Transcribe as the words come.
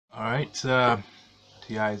Alright,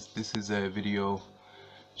 guys, this is a video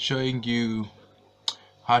showing you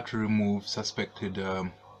how to remove suspected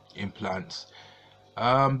implants.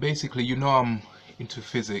 Basically, I'm into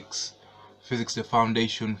physics. Physics, the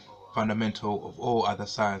fundamental of all other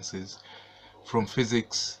sciences. From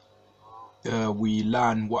physics, we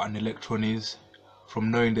learn what an electron is.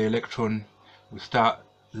 From knowing the electron, we start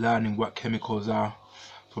learning what chemicals are.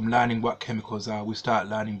 From learning what chemicals are, we start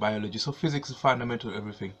learning biology. So physics is fundamental to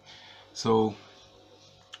everything. So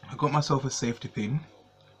I got myself a safety pin.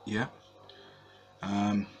 Yeah.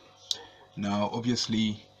 Now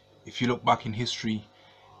obviously, if you look back in history,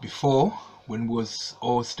 before, when we was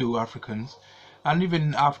all still Africans, and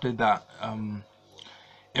even after that,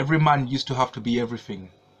 every man used to have to be everything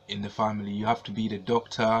in the family. You have to be the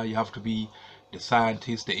doctor, you have to be the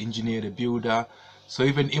scientist, the engineer, the builder. So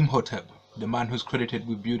even Imhotep, the man who's credited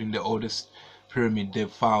with building the oldest pyramid they've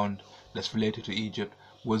found that's related to Egypt,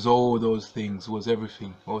 was all those things, was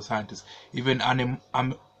everything, all scientists. Even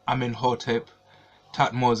Amenhotep,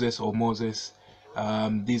 Moses or Moses,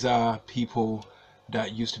 these are people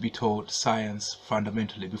that used to be taught science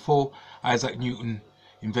fundamentally. Before Isaac Newton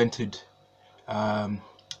invented,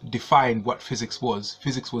 defined what physics was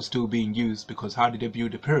still being used, because how did they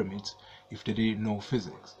build the pyramids if they didn't know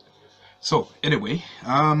physics? So anyway,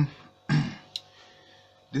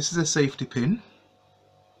 this is a safety pin.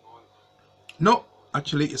 No,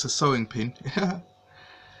 actually it's a sewing pin.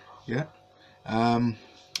 Yeah.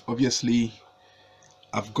 Obviously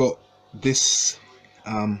I've got this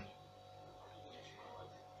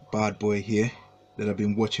bad boy here that I've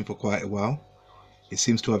been watching for quite a while. It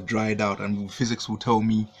seems to have dried out, and physics will tell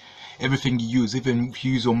me everything you use, even if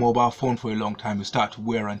you use your mobile phone for a long time, you start to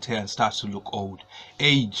wear and tear and starts to look old.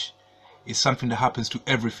 Age is something that happens to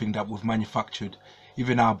everything that we've manufactured,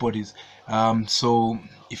 even our bodies. So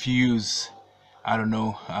if you use, I don't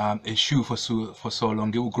know, a shoe for so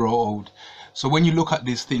long, it will grow old. So when you look at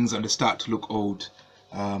these things and they start to look old,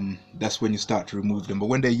 that's when you start to remove them. But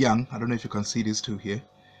when they're young, I don't know if you can see these two here.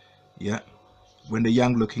 Yeah, when they're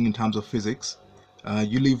young looking in terms of physics,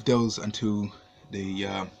 you leave those until they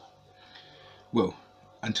well,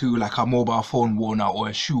 until like a mobile phone worn out or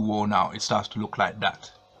a shoe worn out, it starts to look like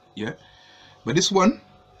that. Yeah, but this one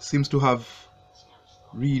seems to have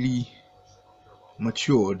really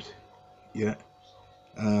matured. Yeah.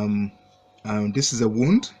 This is a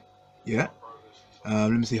wound. Yeah.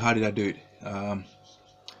 Let me see, how did I do it? I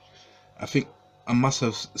think I must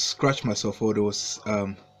have scratched myself, or there was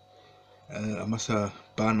I must have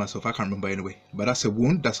burned myself. I can't remember anyway. But that's a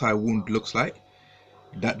wound. That's how a wound looks like.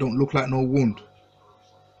 That don't look like no wound.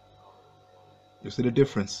 You see the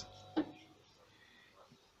difference?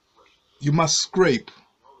 You must scrape.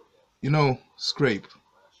 Scrape.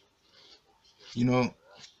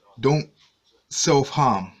 Don't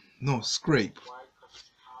self-harm. No, scrape.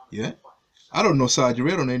 Yeah. I don't know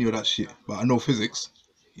surgery. I don't know any of that shit. But I know physics.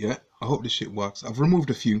 Yeah. I hope this shit works. I've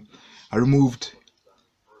removed a few. I removed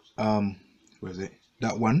where is it?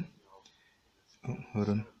 That one. Oh, hold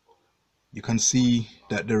on. You can see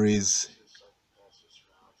that there is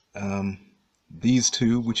these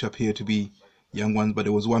two, which appear to be young ones, but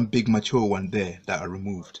there was one big mature one there that I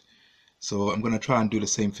removed. So I'm gonna try and do the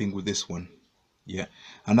same thing with this one. Yeah,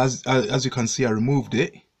 and as you can see, I removed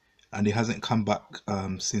it and it hasn't come back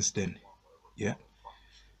since then. Yeah,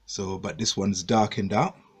 so but this one's darkened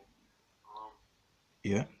out.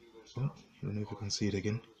 Yeah. Oh, I don't know if you can see it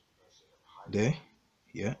again there.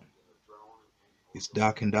 Yeah, it's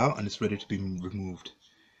darkened out and it's ready to be removed.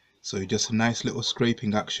 So just a nice little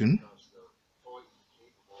scraping action.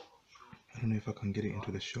 I don't know if I can get it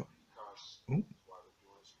into the shot. Oh,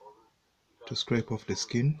 to scrape off the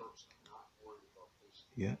skin.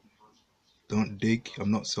 Yeah, don't dig.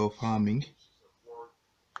 I'm not self-harming.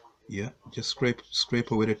 Yeah, just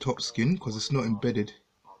scrape away the top skin because it's not embedded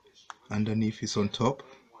underneath, it's on top.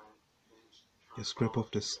 Just scrape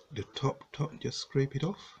off the top, just scrape it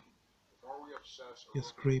off. Just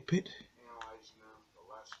scrape it.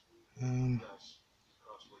 Get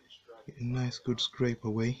a nice good scrape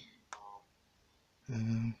away.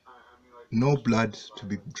 No blood to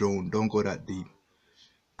be drawn, don't go that deep.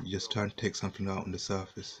 You just try and take something out on the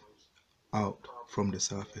surface, out from the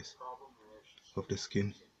surface of the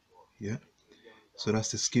skin. Yeah, so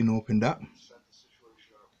that's the skin opened up.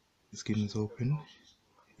 The skin is open.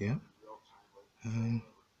 Yeah.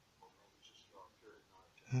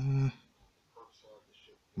 Let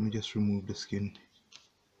me just remove the skin.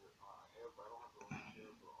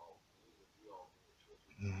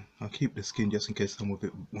 I'll keep the skin just in case some of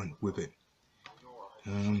it went with it.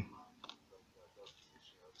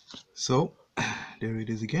 So there it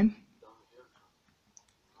is again.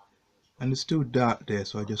 And it's still dark there,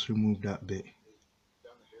 so I just removed that bit.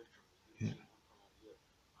 Yeah.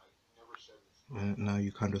 And now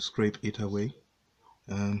you kind of scrape it away.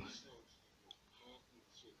 Mhm.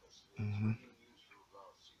 Mm.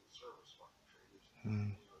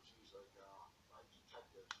 Mm.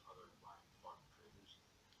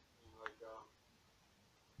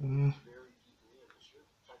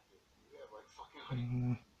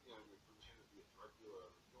 Mm.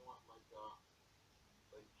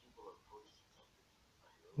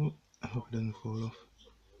 Oh, I hope it doesn't fall off.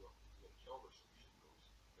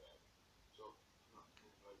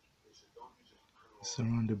 It's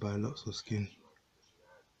surrounded by lots of skin.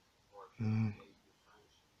 Mm.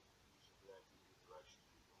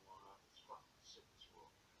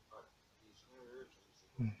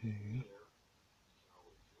 Okay.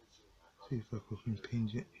 See if I can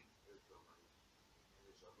pinch it.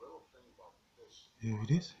 There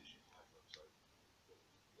it is.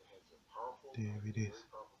 There it is.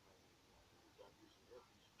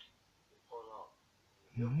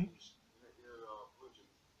 Right.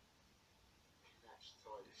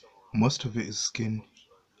 Most of it is skin.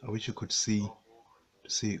 I wish you could see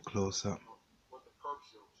it close up.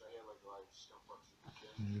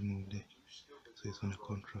 And remove it so it's gonna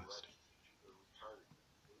contrast.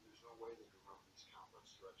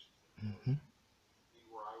 Mm-hmm.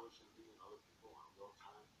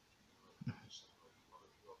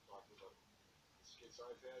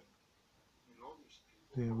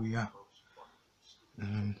 There we are.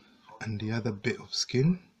 And the other bit of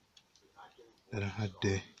skin that I had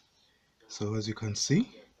there. So as you can see,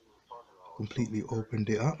 completely opened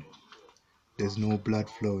it up. There's no blood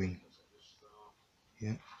flowing.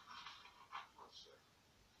 Yeah.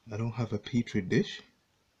 I don't have a petri dish,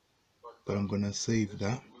 but I'm gonna save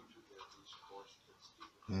that.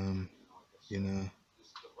 In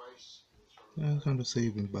a kind of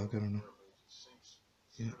saving bag. I don't know.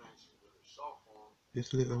 Yeah.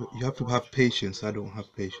 Just a little. You have to have patience. I don't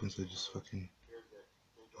have patience. I just fucking.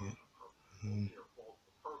 Yeah.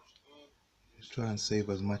 Just try and save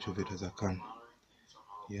as much of it as I can.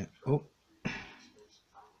 Yeah. Oh.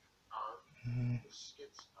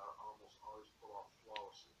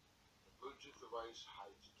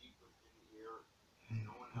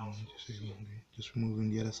 Just removing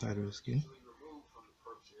the other side of the skin.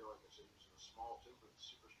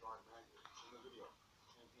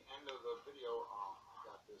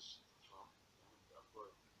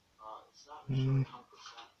 Mm.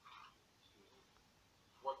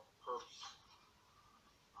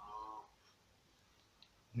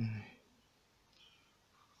 Mm.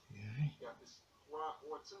 Yeah.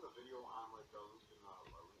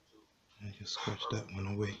 I just scratch that one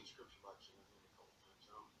away.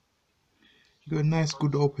 You got a nice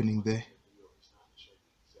good opening there,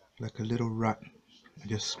 like a little rat. I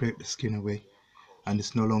just scrape the skin away, and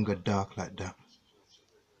it's no longer dark like that.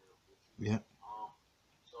 Yeah.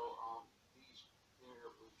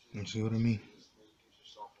 You see what I mean?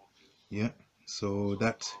 Yeah. So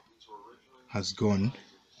that has gone,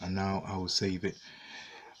 and now I will save it.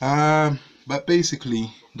 But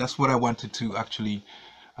basically, that's what I wanted to actually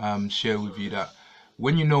share with you, that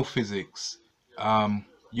when you know physics,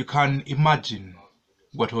 you can imagine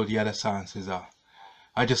what all the other sciences are.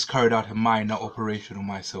 I just carried out a minor operation on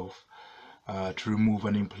myself to remove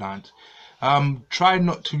an implant. Try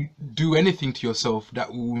not to do anything to yourself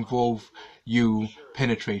that will involve you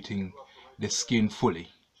penetrating the skin fully.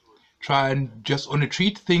 Try and just only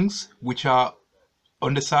treat things which are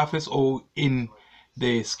on the surface or in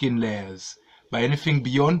the skin layers. But anything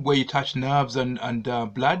beyond where you touch nerves and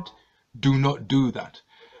blood, do not do that.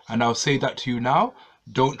 And I'll say that to you now.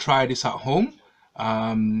 Don't try this at home,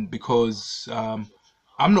 because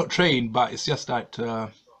I'm not trained, but it's just that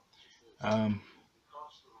I'm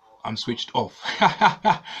switched off.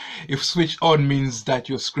 If switched on means that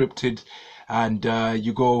you're scripted, and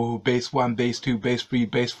you go base 1, base 2, base 3,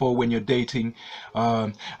 base 4 when you're dating,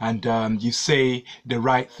 and you say the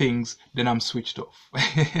right things, then I'm switched off.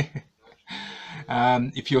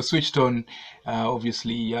 If you're switched on,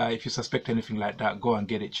 obviously, if you suspect anything like that, go and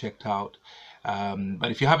get it checked out.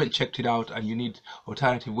 But if you haven't checked it out and you need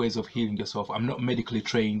alternative ways of healing yourself, I'm not medically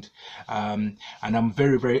trained, and I'm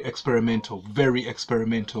very, very experimental, very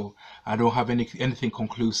experimental. I don't have anything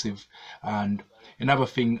conclusive. And another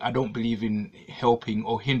thing, I don't believe in helping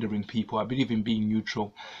or hindering people. I believe in being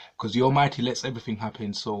neutral, because the Almighty lets everything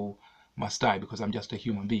happen, so must I, because I'm just a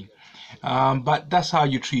human being. But that's how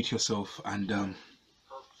you treat yourself. And I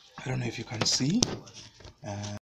don't know if you can see.